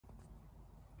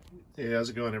Hey, how's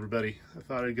it going, everybody? I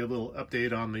thought I'd give a little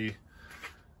update on the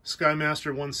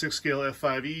Skymaster 1/6 Scale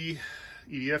F-5E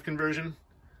EDF conversion.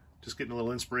 Just getting a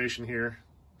little inspiration here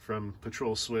from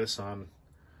Patrol Swiss on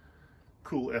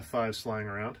cool F5s flying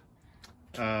around.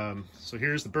 So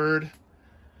here's the bird.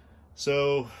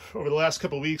 So over the last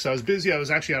couple of weeks I was busy. I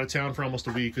was actually out of town for almost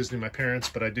a week visiting my parents,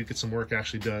 but I did get some work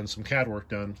actually done, some CAD work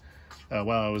done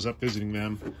while I was up visiting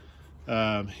them.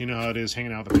 You know how it is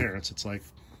hanging out with the parents. It's like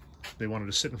they wanted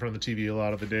to sit in front of the TV a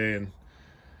lot of the day, and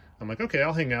I'm like, okay,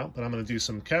 I'll hang out, but I'm going to do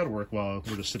some CAD work while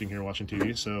we're just sitting here watching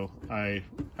TV. So I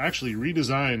actually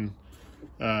redesigned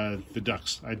the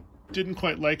ducts. I didn't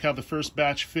quite like how the first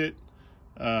batch fit,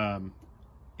 and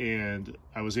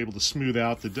I was able to smooth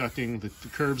out the ducting, the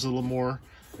curves a little more,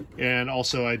 and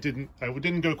also I didn't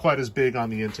go quite as big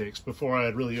on the intakes. Before I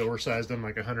had really oversized them,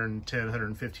 like 110,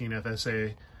 115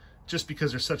 FSA. Just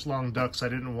because they're such long ducts, I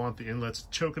didn't want the inlets to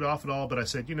choke it off at all, but I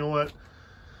said, you know what?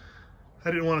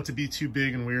 I didn't want it to be too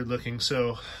big and weird looking,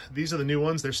 so these are the new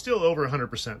ones. They're still over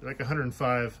 100%, they're like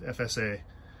 105 FSA.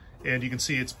 And you can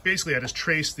see it's basically, I just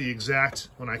traced the exact,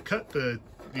 when I cut the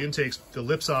intakes, the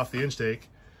lips off the intake,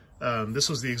 this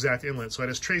was the exact inlet. So I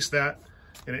just traced that,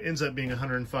 and it ends up being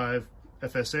 105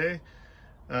 FSA.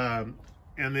 And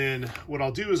then what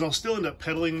I'll do is I'll still end up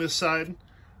pedaling this side,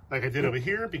 like I did over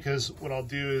here, because what I'll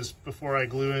do is before I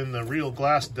glue in the real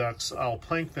glass ducts, I'll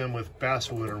plank them with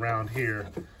basswood around here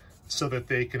so that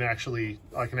they can actually,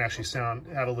 I can actually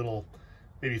have a little,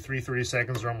 maybe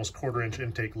 3/32 or almost 1/4 inch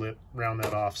intake lip, round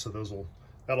that off. So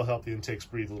that'll help the intakes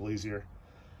breathe a little easier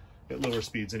at lower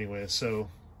speeds anyway. So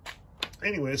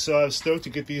anyway, so I was stoked to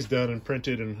get these done and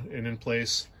printed and in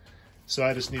place. So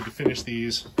I just need to finish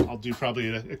these. I'll do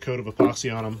probably a coat of epoxy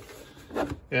on them,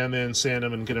 and then sand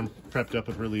them and get them prepped up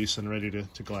with release and ready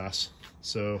to glass.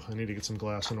 So I need to get some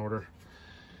glass in order.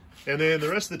 And then the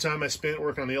rest of the time I spent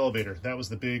working on the elevator. That was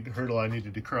the big hurdle I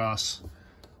needed to cross,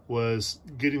 was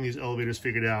getting these elevators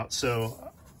figured out.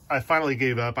 So I finally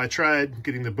gave up. I tried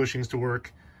getting the bushings to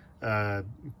work. I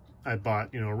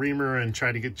bought, a reamer and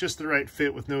tried to get just the right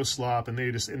fit with no slop, and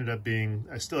they just ended up being,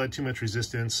 I still had too much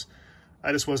resistance.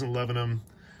 I just wasn't loving them.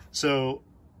 So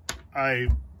I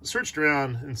searched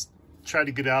around and tried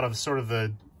to get out of sort of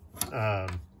the,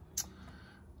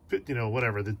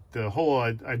 whatever, the hole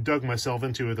I dug myself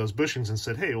into with those bushings, and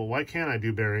said, hey, well, why can't I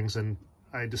do bearings? And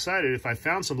I decided if I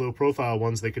found some low profile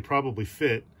ones, they could probably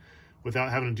fit without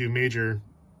having to do major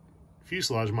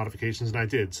fuselage modifications, and I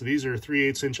did. So these are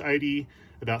 3/8 inch ID,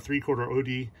 about 3/4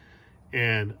 OD,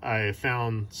 and I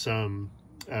found some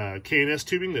K&S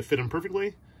tubing that fit them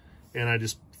perfectly, and I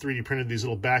just 3D printed these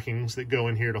little backings that go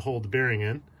in here to hold the bearing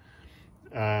in.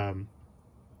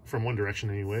 From one direction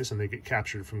anyways, and they get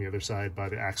captured from the other side by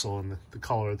the axle and the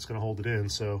collar that's going to hold it in.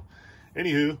 So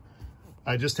anywho,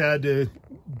 I just had to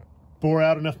bore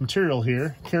out enough material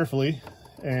here carefully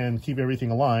and keep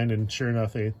everything aligned, and sure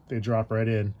enough, they drop right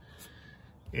in.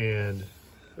 And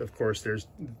of course,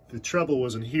 the trouble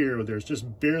wasn't here, but there's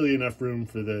just barely enough room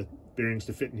for the bearings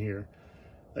to fit in here.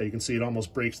 You can see it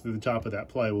almost breaks through the top of that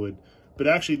plywood. But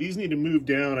actually, these need to move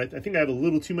down. I think I have a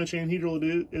little too much anhedral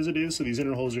as it is, so these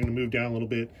inner holes are going to move down a little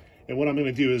bit. And what I'm going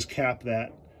to do is cap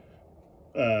that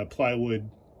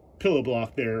plywood pillow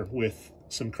block there with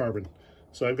some carbon.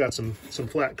 So I've got some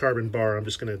flat carbon bar I'm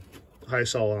just going to high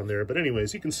sol on there. But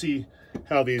anyways, you can see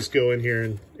how these go in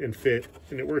here and fit,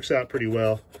 and it works out pretty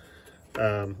well.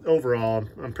 Overall,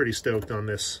 I'm pretty stoked on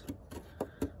this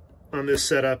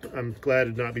setup. I'm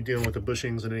glad to not be dealing with the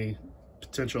bushings and any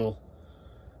potential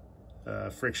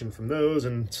friction from those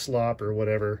and slop or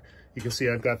whatever. You can see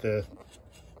I've got the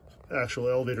actual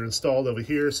elevator installed over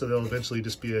here, so there'll eventually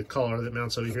just be a collar that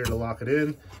mounts over here to lock it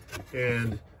in.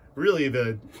 And really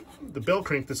the bell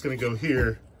crank that's going to go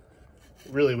here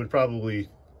really would probably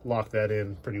lock that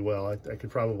in pretty well. I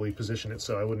could probably position it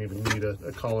so I wouldn't even need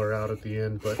a collar out at the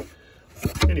end. But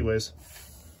anyways,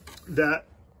 that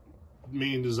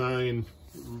main design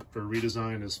or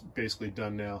redesign is basically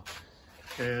done now.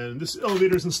 And this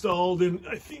elevator's installed, and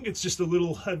I think it's just a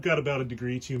little, I've got about 1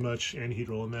 degree too much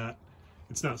anhedral in that.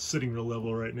 It's not sitting real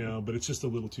level right now, but it's just a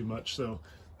little too much. So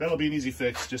that'll be an easy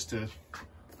fix, just have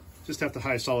to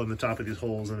high sol in the top of these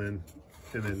holes and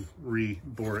then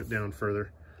re-bore it down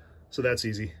further. So that's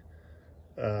easy.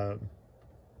 Anywho,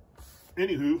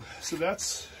 so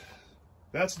that's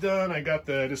done. I got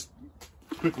just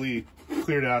quickly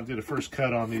cleared out, did a first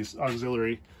cut on these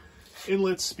auxiliary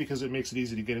inlets because it makes it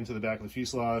easy to get into the back of the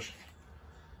fuselage.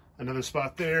 Another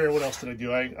spot there. What else did I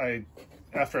do? I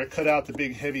after I cut out the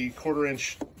big heavy 1/4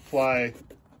 inch ply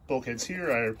bulkheads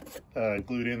here, I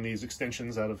glued in these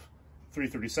extensions out of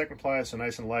 3/32 ply, so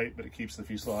nice and light, but it keeps the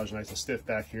fuselage nice and stiff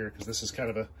back here, because this is kind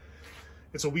of a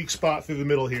it's a weak spot through the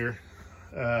middle here.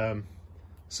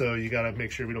 So you got to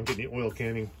make sure we don't get any oil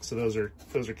canning. So those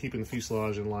are keeping the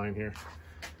fuselage in line here.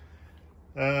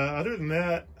 Other than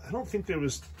that, I don't think there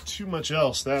was too much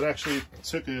else. That actually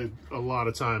took a lot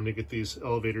of time to get these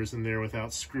elevators in there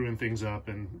without screwing things up.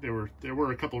 And there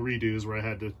were a couple redos where I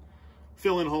had to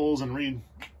fill in holes and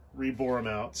re-bore them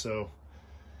out. So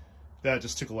that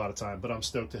just took a lot of time, but I'm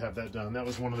stoked to have that done. That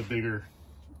was one of the bigger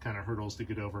kind of hurdles to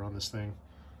get over on this thing.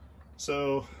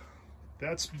 So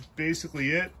that's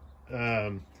basically it.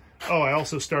 Oh, I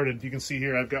also started, you can see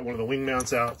here, I've got one of the wing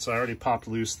mounts out, so I already popped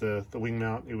loose the wing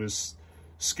mount. It was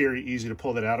scary easy to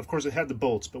pull that out. Of course, it had the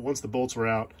bolts, but once the bolts were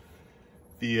out,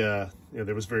 there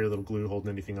was very little glue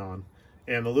holding anything on.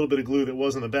 And the little bit of glue that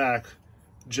was in the back,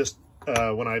 just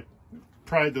when I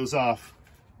pried those off,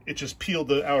 it just peeled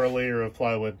the outer layer of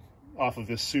plywood off of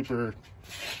this super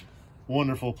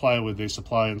wonderful plywood they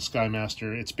supply in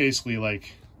Skymaster. It's basically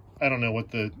like, I don't know what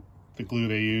the glue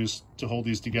they use to hold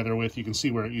these together with. You can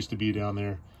see where it used to be down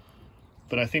there,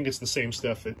 but I think it's the same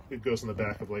stuff that it goes in the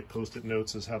back of like post-it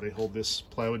notes is how they hold this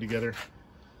plywood together.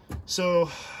 So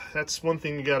that's one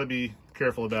thing you got to be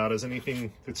careful about, is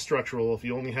anything that's structural. If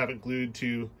you only have it glued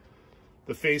to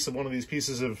the face of one of these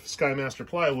pieces of Skymaster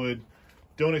plywood,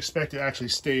 don't expect to actually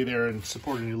stay there and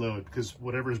support any load, because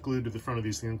whatever is glued to the front of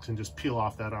these things can just peel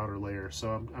off that outer layer. So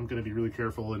I'm going to be really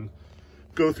careful and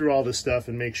go through all this stuff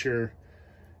and make sure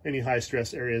any high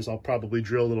stress areas, I'll probably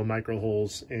drill little micro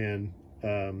holes and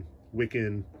wick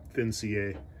in thin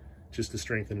CA just to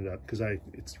strengthen it up, because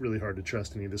it's really hard to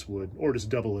trust any of this wood, or just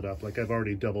double it up. Like I've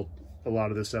already doubled a lot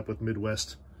of this up with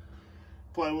Midwest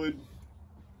plywood.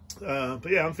 But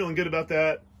yeah, I'm feeling good about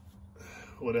that.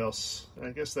 What else?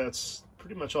 I guess that's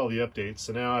pretty much all the updates.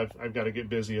 So now I've got to get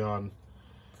busy on,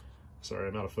 sorry,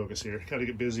 I'm out of focus here. Got to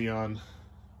get busy on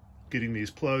getting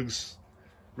these plugs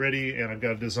ready, and I've got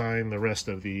to design the rest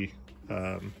of the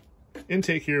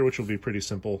intake here, which will be pretty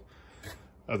simple,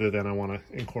 other than I want to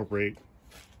incorporate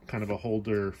kind of a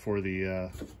holder for the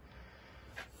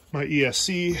my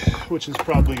ESC, which is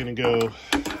probably going to go,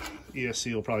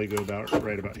 ESC will probably go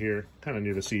right about here, kind of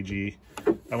near the CG.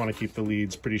 I want to keep the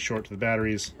leads pretty short to the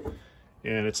batteries,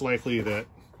 and it's likely that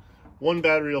one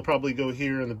battery will probably go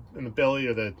here in the belly,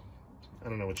 or the, I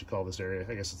don't know what you call this area,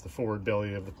 I guess it's the forward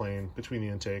belly of the plane between the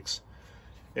intakes.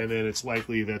 And then it's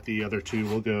likely that the other two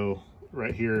will go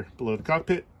right here below the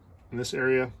cockpit in this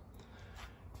area.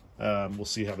 We'll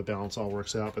see how the balance all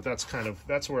works out, but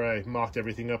that's where I mocked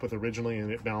everything up with originally,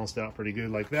 and it balanced out pretty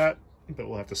good like that. But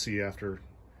we'll have to see after,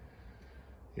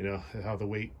 you know, how the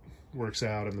weight works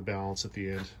out and the balance at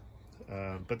the end.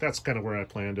 But that's kind of where I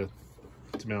plan to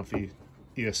mount the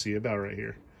ESC, about right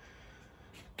here.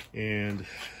 And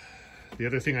the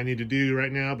other thing I need to do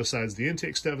right now, besides the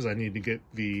intake stuff, is I need to get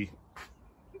the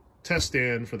test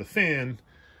stand for the fan,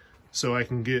 so I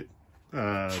can get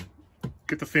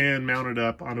the fan mounted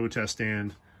up onto a test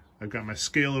stand. I've got my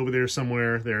scale over there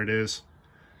somewhere. There it is.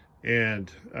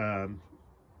 And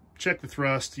check the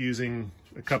thrust using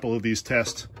a couple of these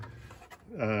test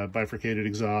bifurcated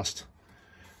exhaust,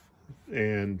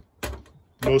 and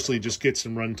mostly just get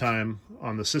some runtime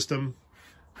on the system.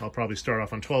 I'll probably start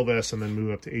off on 12S and then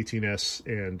move up to 18S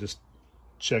and just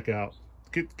check out.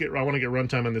 I want to get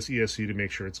runtime on this ESC to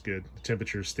make sure it's good. The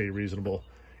temperatures stay reasonable,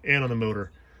 and on the motor.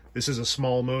 This is a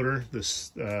small motor.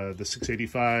 This the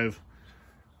 685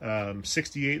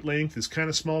 68 length is kind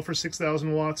of small for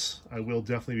 6,000 watts. I will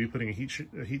definitely be putting a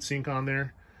heat sink on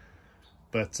there,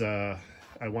 but I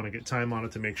want to get time on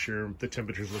it to make sure the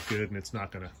temperatures look good and it's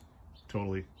not going to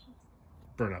totally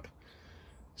burn up.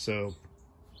 So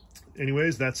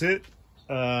anyways, that's it.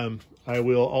 I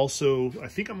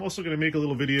think I'm also going to make a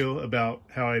little video about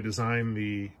how I design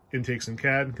the intakes in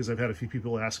CAD, because I've had a few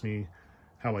people ask me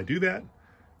how I do that.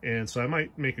 And so I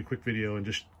might make a quick video and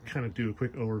just kind of do a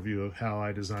quick overview of how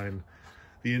I design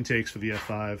the intakes for the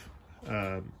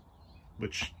F5,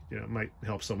 which, you know, might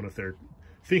help someone if they're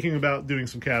thinking about doing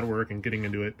some CAD work and getting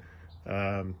into it.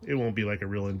 It won't be like a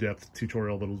real in-depth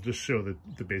tutorial, but it'll just show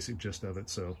the basic gist of it.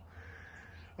 So,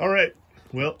 all right.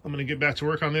 Well, I'm going to get back to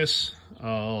work on this.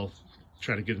 I'll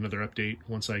try to get another update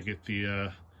once I get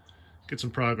get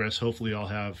some progress. Hopefully I'll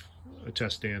have a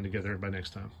test stand together by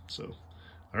next time. So,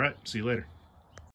 all right, see you later.